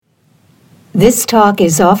This talk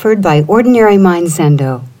is offered by Ordinary Mind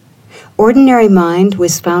Zendo. Ordinary Mind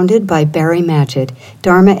was founded by Barry Magid,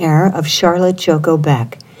 Dharma heir of Charlotte Joko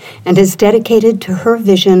Beck, and is dedicated to her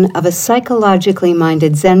vision of a psychologically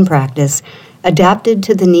minded Zen practice adapted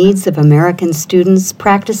to the needs of American students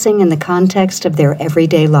practicing in the context of their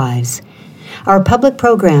everyday lives. Our public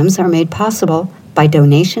programs are made possible by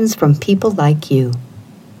donations from people like you.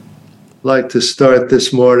 I'd like to start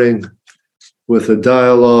this morning with a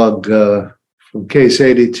dialogue from case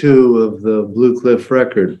 82 of the Blue Cliff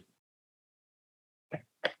Record.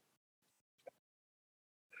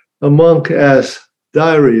 A monk asked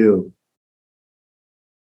Dairyu,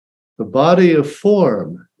 "The body of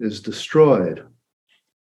form is destroyed.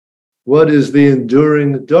 What is the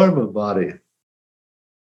enduring Dharma body?"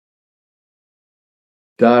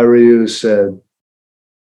 Dairyu said,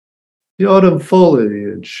 "The autumn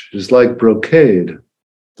foliage is like brocade.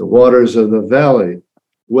 The waters of the valley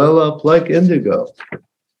well up like indigo."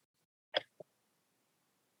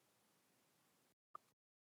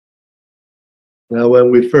 Now,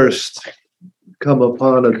 when we first come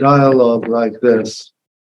upon a dialogue like this,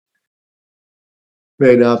 it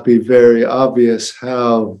may not be very obvious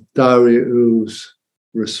how Dairyu's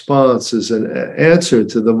response is an answer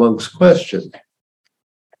to the monk's question.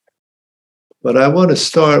 But I want to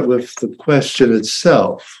start with the question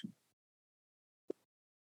itself.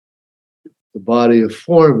 The body of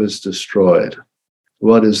form is destroyed.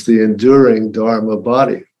 What is the enduring Dharma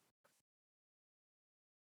body?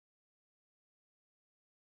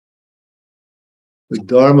 The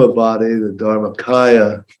Dharma body, the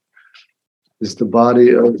Dharmakaya, is the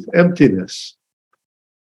body of emptiness.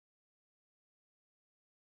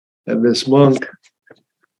 And this monk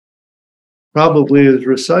probably has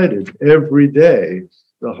recited every day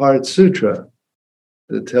the Heart Sutra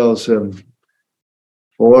that tells him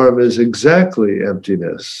form is exactly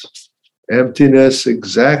emptiness. Emptiness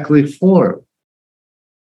exactly form.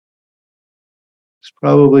 He's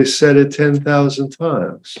probably said it 10,000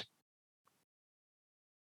 times.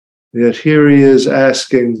 Yet here he is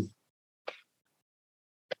asking,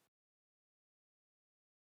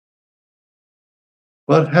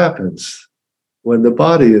 what happens when the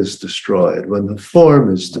body is destroyed, when the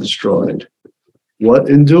form is destroyed?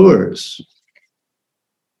 What endures?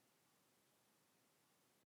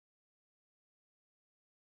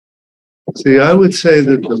 See, I would say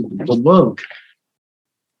that the monk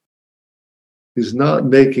is not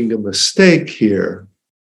making a mistake here,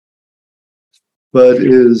 but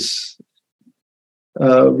is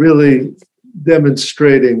really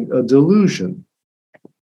demonstrating a delusion.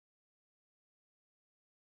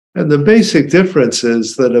 And the basic difference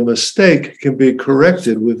is that a mistake can be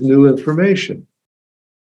corrected with new information.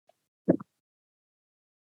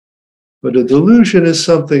 But a delusion is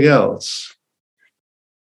something else.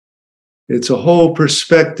 It's a whole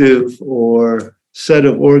perspective or set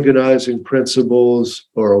of organizing principles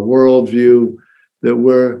or a worldview that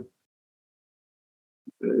we're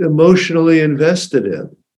emotionally invested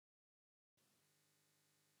in.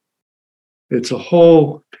 It's a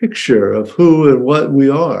whole picture of who and what we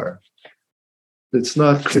are. It's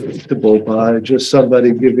not predictable by just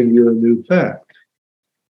somebody giving you a new fact.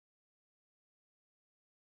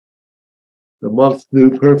 The monk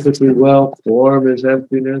knew perfectly well, form is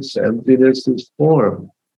emptiness, emptiness is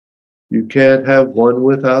form. You can't have one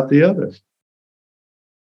without the other.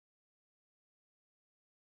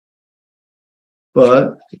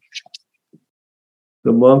 But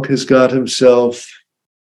the monk has got himself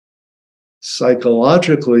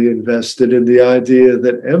psychologically invested in the idea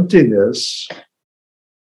that emptiness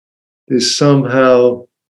is somehow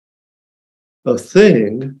a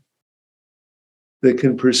thing that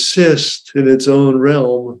can persist in its own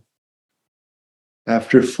realm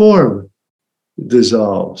after form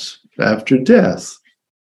dissolves, after death.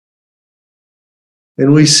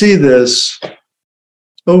 And we see this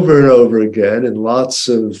over and over again in lots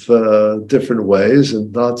of different ways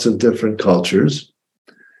and lots of different cultures.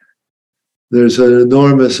 There's an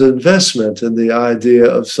enormous investment in the idea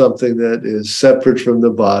of something that is separate from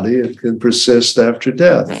the body and can persist after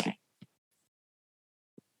death.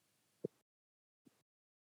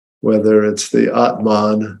 Whether it's the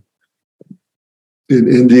Atman in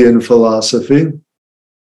Indian philosophy,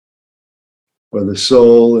 or the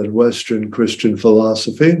soul in Western Christian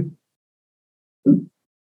philosophy.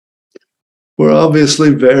 We're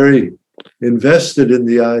obviously very invested in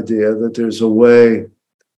the idea that there's a way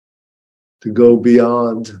to go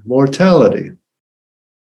beyond mortality.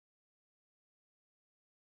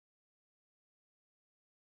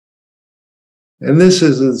 And this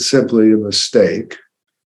isn't simply a mistake.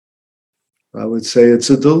 I would say it's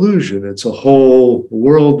a delusion. It's a whole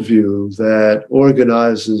worldview that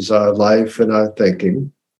organizes our life and our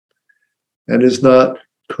thinking and is not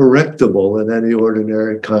correctable in any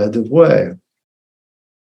ordinary kind of way.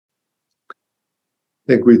 I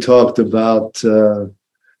think we talked about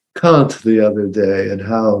Kant the other day and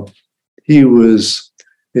how he was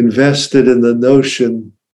invested in the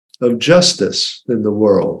notion of justice in the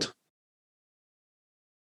world.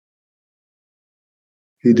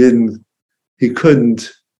 He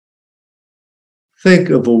couldn't think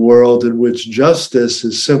of a world in which justice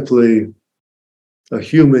is simply a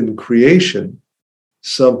human creation,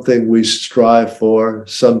 something we strive for,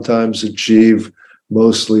 sometimes achieve,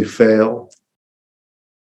 mostly fail.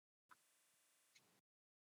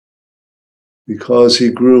 Because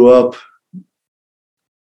he grew up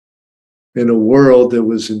in a world that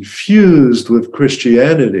was infused with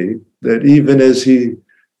Christianity, that even as he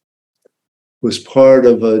was part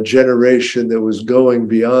of a generation that was going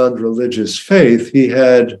beyond religious faith, he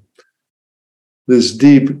had this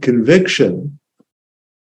deep conviction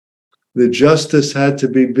that justice had to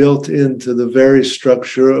be built into the very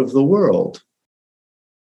structure of the world.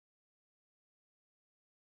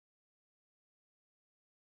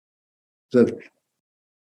 That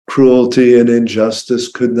cruelty and injustice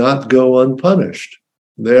could not go unpunished.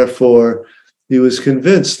 Therefore, he was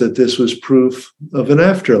convinced that this was proof of an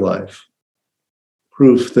afterlife,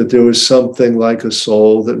 proof that there was something like a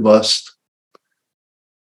soul that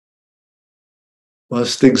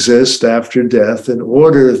must exist after death in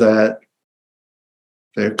order that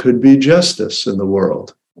there could be justice in the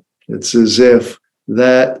world. It's as if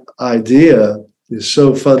that idea is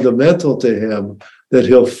so fundamental to him that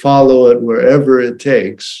he'll follow it wherever it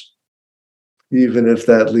takes, even if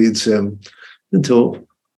that leads him into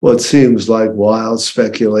what seems like wild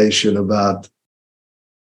speculation about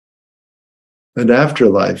an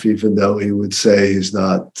afterlife, even though he would say he's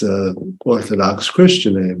not Orthodox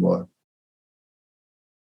Christian anymore.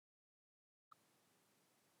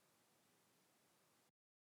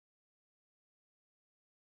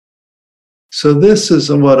 So this is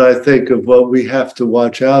what I think of what we have to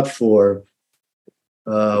watch out for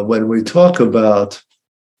when we talk about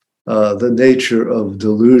the nature of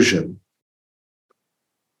delusion.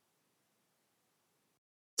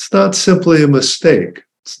 It's not simply a mistake.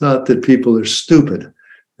 It's not that people are stupid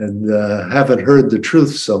and haven't heard the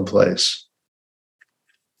truth someplace.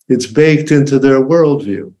 It's baked into their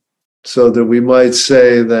worldview, so that we might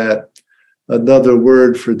say that another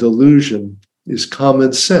word for delusion is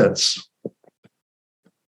common sense.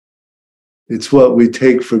 It's what we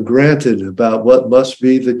take for granted about what must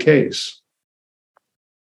be the case.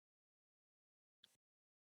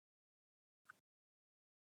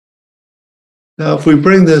 Now, if we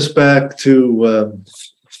bring this back to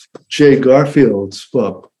Jay Garfield's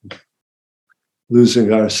book,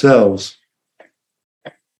 Losing Ourselves,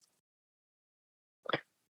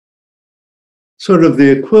 sort of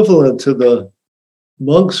the equivalent to the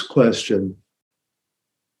monk's question.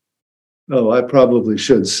 Oh, I probably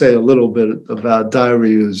should say a little bit about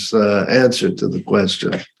Dairyu's answer to the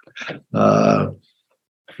question. For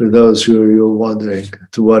those who are wondering,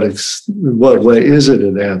 what way is it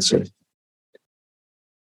an answer?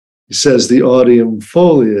 He says the autumn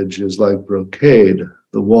foliage is like brocade,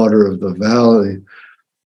 the water of the valley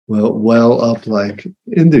will well up like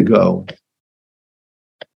indigo.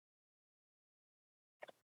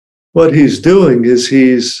 What he's doing is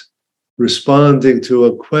he's responding to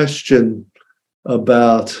a question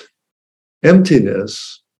about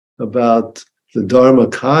emptiness, about the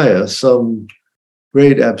Dharmakaya, some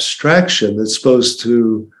great abstraction that's supposed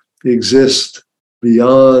to exist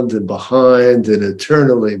beyond and behind and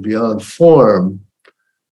eternally beyond form,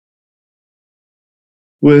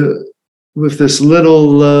 with this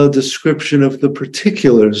little description of the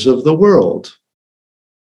particulars of the world,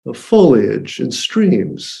 of foliage and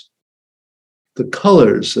streams, the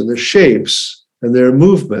colors and the shapes and their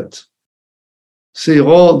movement. See,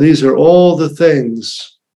 these are all the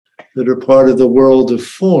things that are part of the world of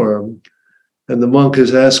form, and the monk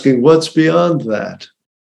is asking, what's beyond that?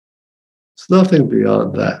 It's nothing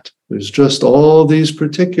beyond that. There's just all these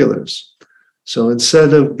particulars. So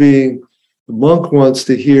instead of the monk wants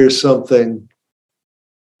to hear something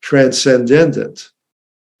transcendent,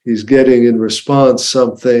 he's getting in response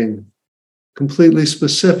something completely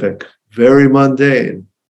specific, very mundane,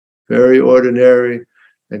 very ordinary,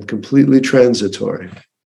 and completely transitory.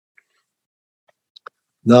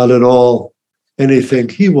 Not at all anything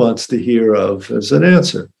he wants to hear of as an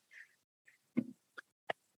answer.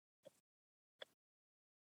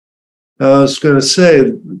 I was going to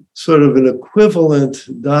say, sort of an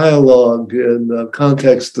equivalent dialogue in the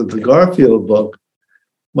context of the Garfield book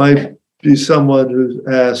might be someone who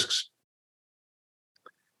asks,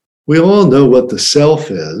 we all know what the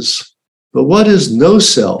self is, but what is no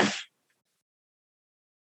self?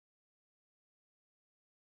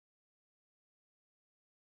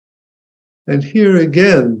 And here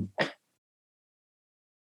again,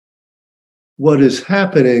 what is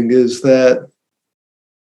happening is that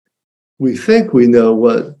we think we know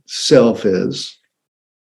what self is,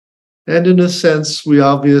 and in a sense, we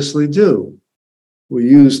obviously do. We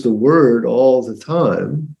use the word all the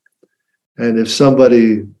time, and if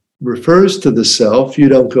somebody refers to the self, you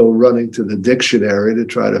don't go running to the dictionary to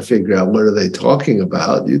try to figure out what are they talking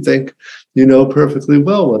about. You think you know perfectly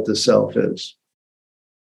well what the self is.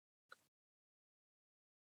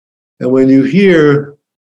 And when you hear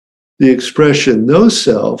the expression no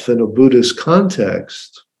self in a Buddhist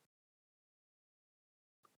context,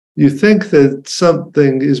 you think that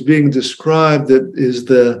something is being described that is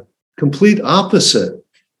the complete opposite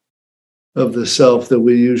of the self that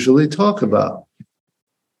we usually talk about.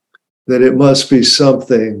 That it must be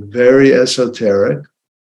something very esoteric,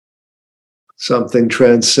 something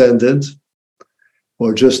transcendent,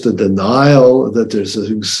 or just a denial that there's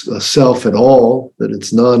a self at all, that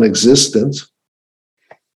it's non-existent.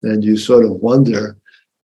 And you sort of wonder,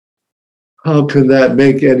 how can that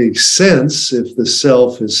make any sense if the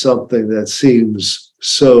self is something that seems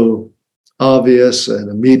so obvious and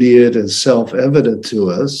immediate and self-evident to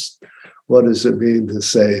us? What does it mean to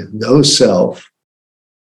say no self?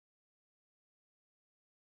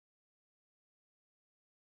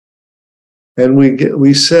 And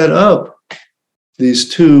we set up these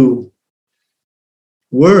two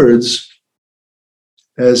words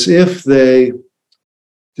as if they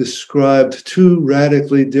described two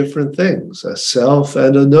radically different things, a self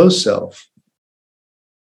and a no self.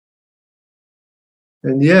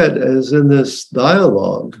 And yet, as in this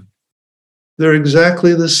dialogue, they're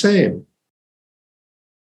exactly the same.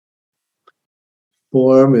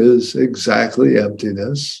 Form is exactly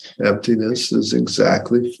emptiness. Emptiness is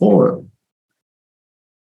exactly form.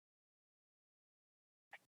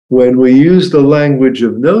 When we use the language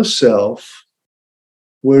of no self,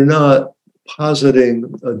 we're not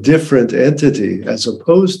positing a different entity as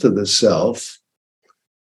opposed to the self.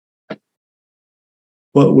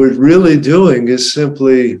 What we're really doing is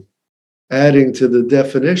simply adding to the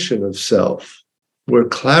definition of self. We're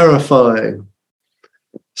clarifying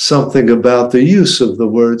something about the use of the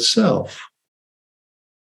word self.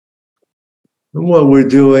 And what we're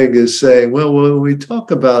doing is saying, well, when we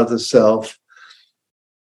talk about the self,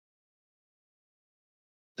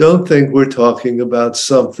 don't think we're talking about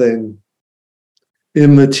something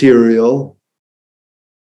immaterial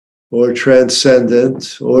or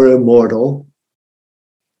transcendent or immortal.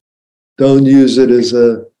 Don't use it as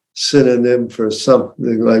a synonym for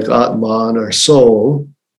something like Atman or soul.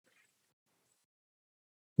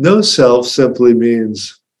 No self simply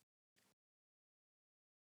means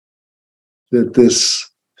that this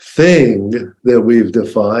thing that we've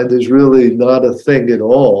defined is really not a thing at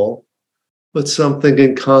all, but something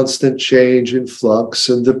in constant change and flux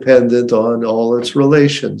and dependent on all its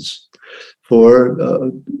relations for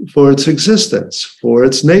its existence, for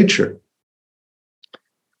its nature.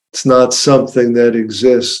 It's not something that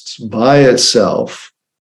exists by itself,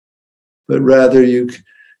 but rather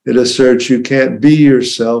it asserts you can't be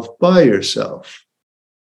yourself by yourself.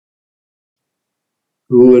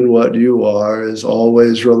 Who and what you are is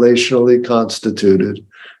always relationally constituted,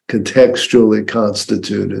 contextually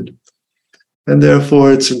constituted, and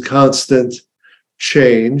therefore it's in constant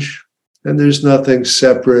change, and there's nothing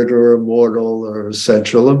separate or immortal or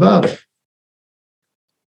essential about it.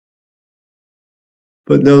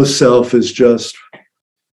 But no self is just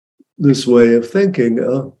this way of thinking,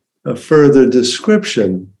 a further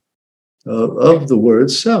description of the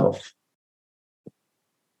word self.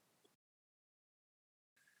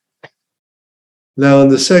 Now, in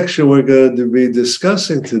the section we're going to be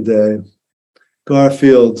discussing today,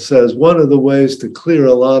 Garfield says one of the ways to clear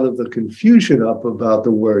a lot of the confusion up about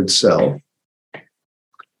the word self,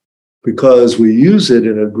 because we use it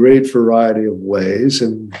in a great variety of ways,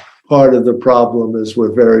 and part of the problem is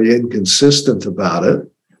we're very inconsistent about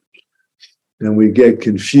it, and we get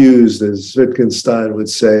confused, as Wittgenstein would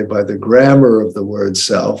say, by the grammar of the word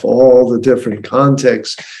self. All the different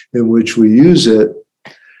contexts in which we use it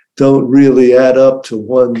don't really add up to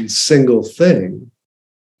one single thing,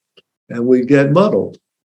 and we get muddled.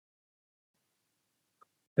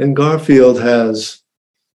 And Garfield has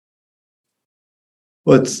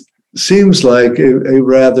what seems like a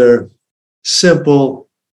rather simple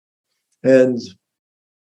and,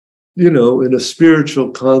 in a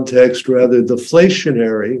spiritual context, rather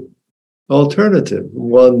deflationary alternative,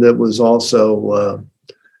 one that was also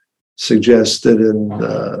suggested in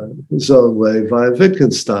his own way by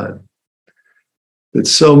Wittgenstein. That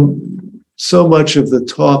so much of the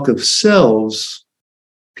talk of selves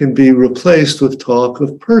can be replaced with talk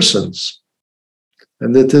of persons,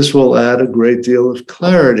 and that this will add a great deal of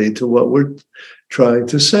clarity to what we're trying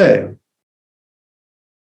to say.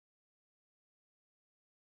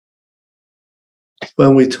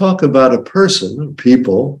 When we talk about a person,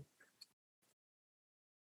 people,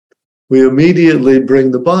 we immediately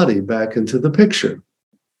bring the body back into the picture.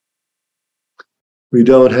 We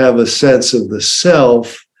don't have a sense of the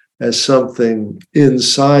self as something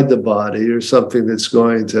inside the body or something that's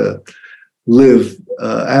going to live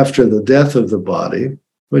after the death of the body.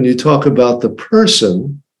 When you talk about the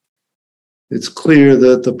person, it's clear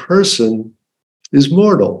that the person is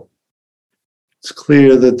mortal. It's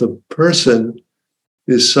clear that the person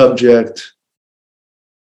is subject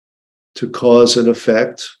to cause and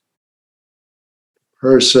effect.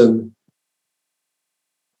 Person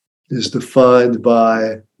is defined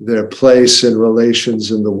by their place in relations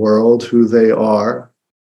in the world, who they are.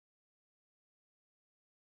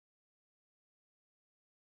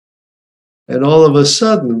 And all of a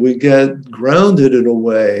sudden, we get grounded in a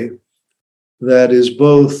way that is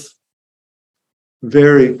both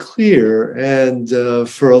very clear and,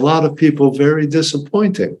 for a lot of people, very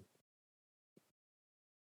disappointing.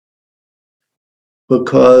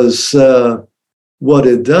 Because what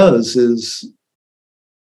it does is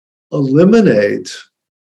eliminate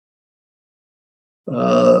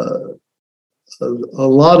a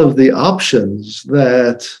lot of the options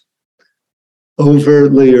that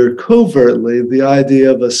overtly or covertly the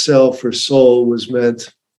idea of a self or soul was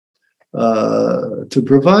meant to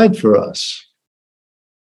provide for us.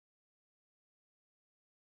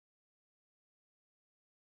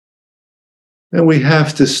 And we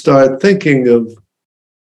have to start thinking of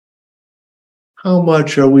how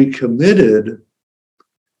much are we committed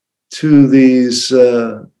to these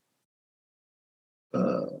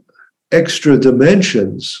extra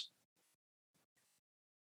dimensions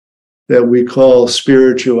that we call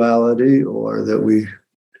spirituality, or that we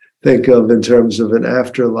think of in terms of an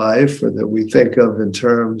afterlife, or that we think of in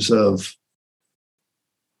terms of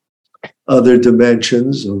other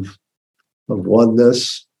dimensions of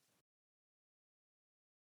oneness.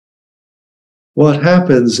 What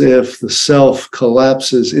happens if the self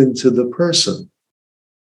collapses into the person?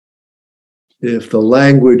 If the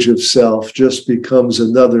language of self just becomes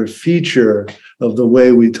another feature of the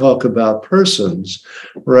way we talk about persons,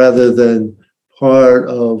 rather than part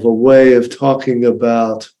of a way of talking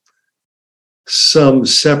about some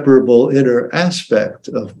separable inner aspect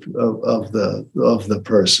of the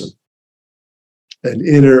person, an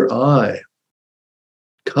inner I,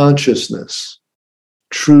 consciousness,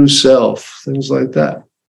 true self, things like that.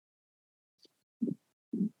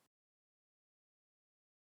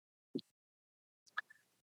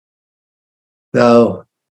 Now,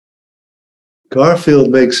 Garfield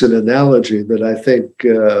makes an analogy that I think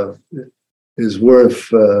is worth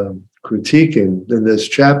critiquing in this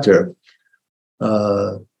chapter,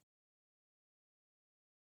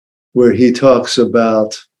 where he talks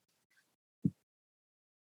about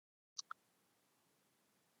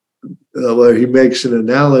where he makes an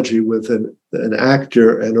analogy with an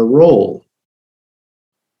actor and a role.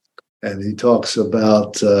 And he talks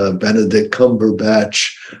about Benedict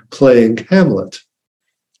Cumberbatch playing Hamlet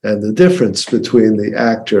and the difference between the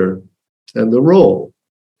actor and the role.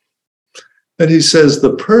 And he says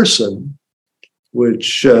the person,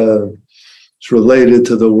 which is related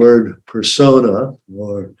to the word persona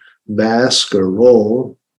or mask or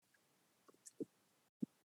role,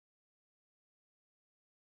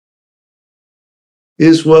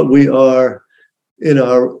 is what we are in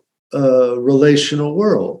our relational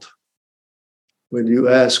world. When you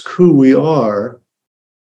ask who we are,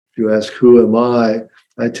 if you ask who am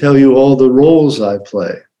I tell you all the roles I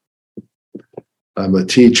play. I'm a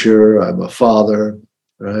teacher, I'm a father,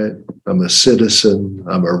 right? I'm a citizen,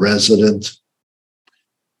 I'm a resident.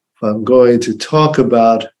 If I'm going to talk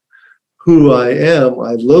about who I am,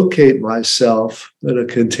 I locate myself in a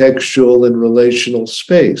contextual and relational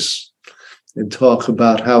space and talk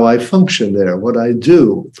about how I function there, what I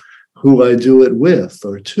do, who I do it with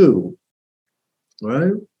or to,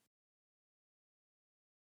 right?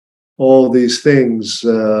 All these things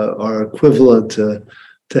are equivalent to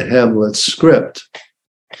Hamlet's script.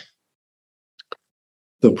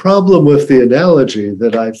 The problem with the analogy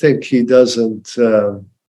that I think he doesn't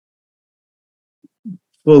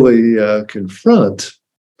fully confront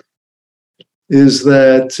is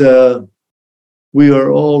that we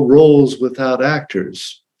are all roles without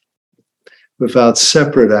actors, without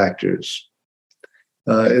separate actors,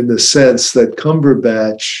 in the sense that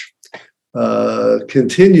Cumberbatch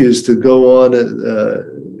continues to go on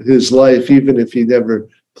his life even if he never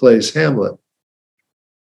plays Hamlet.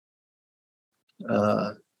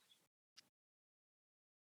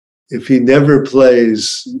 If he never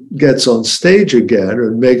gets on stage again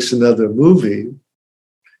or makes another movie,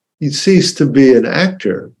 he'd cease to be an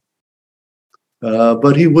actor,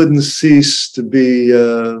 but he wouldn't cease to be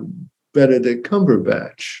Benedict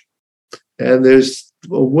Cumberbatch. And there's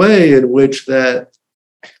a way in which that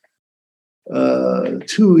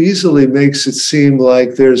too easily makes it seem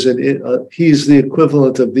like he's the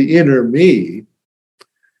equivalent of the inner me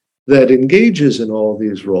that engages in all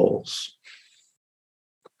these roles.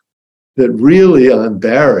 That really I'm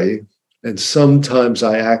Barry, and sometimes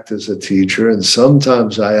I act as a teacher, and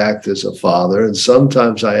sometimes I act as a father, and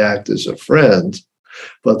sometimes I act as a friend.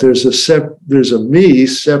 But there's a me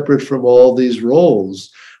separate from all these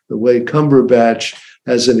roles, the way Cumberbatch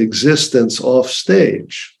has an existence off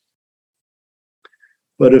stage.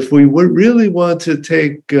 But if we would really want to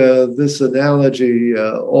take this analogy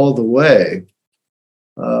all the way,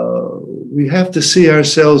 we have to see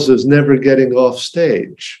ourselves as never getting off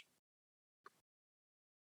stage.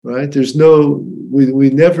 Right? We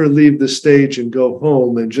never leave the stage and go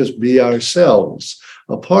home and just be ourselves,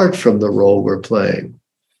 apart from the role we're playing.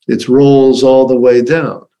 It's roles all the way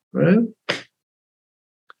down, right?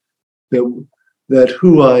 That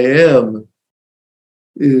who I am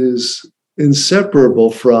is inseparable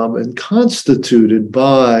from and constituted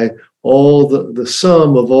by all the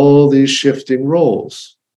sum of all these shifting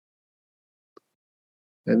roles.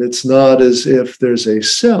 And it's not as if there's a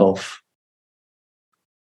self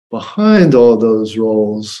behind all those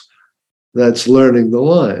roles that's learning the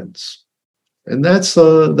lines. And that's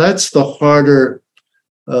the harder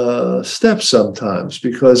step sometimes,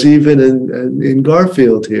 because even in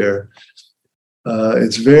Garfield here,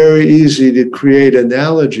 it's very easy to create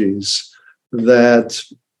analogies that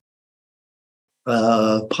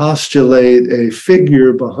postulate a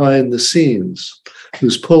figure behind the scenes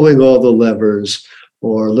who's pulling all the levers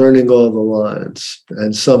or learning all the lines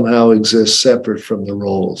and somehow exists separate from the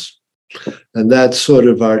roles. And that's sort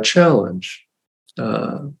of our challenge.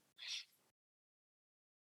 And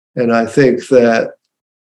I think that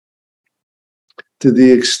to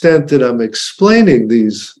the extent that I'm explaining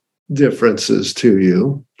these differences to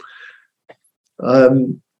you,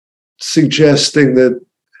 I'm suggesting that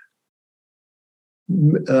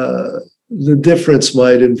the difference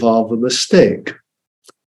might involve a mistake,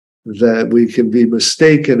 that we can be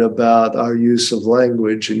mistaken about our use of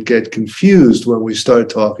language and get confused when we start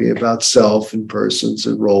talking about self and persons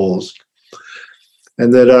and roles,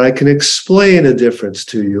 and that I can explain a difference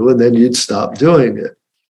to you and then you'd stop doing it.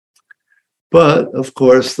 But of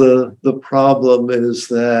course, the problem is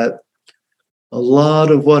that a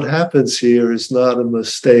lot of what happens here is not a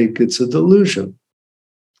mistake, it's a delusion.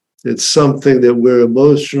 It's something that we're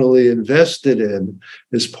emotionally invested in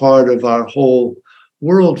as part of our whole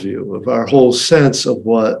worldview, of our whole sense of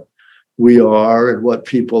what we are and what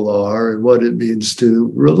people are and what it means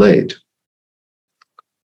to relate.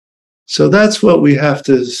 So that's what we have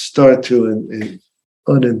to start to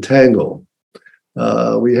unentangle.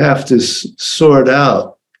 We have to sort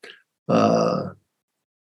out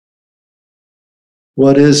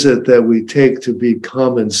what is it that we take to be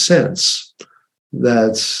common sense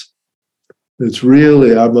that's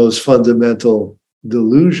really our most fundamental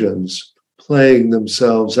delusions playing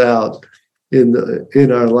themselves out in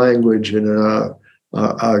our language and in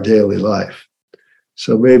our daily life.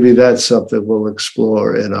 So maybe that's something we'll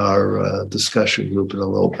explore in our discussion group in a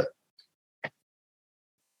little bit.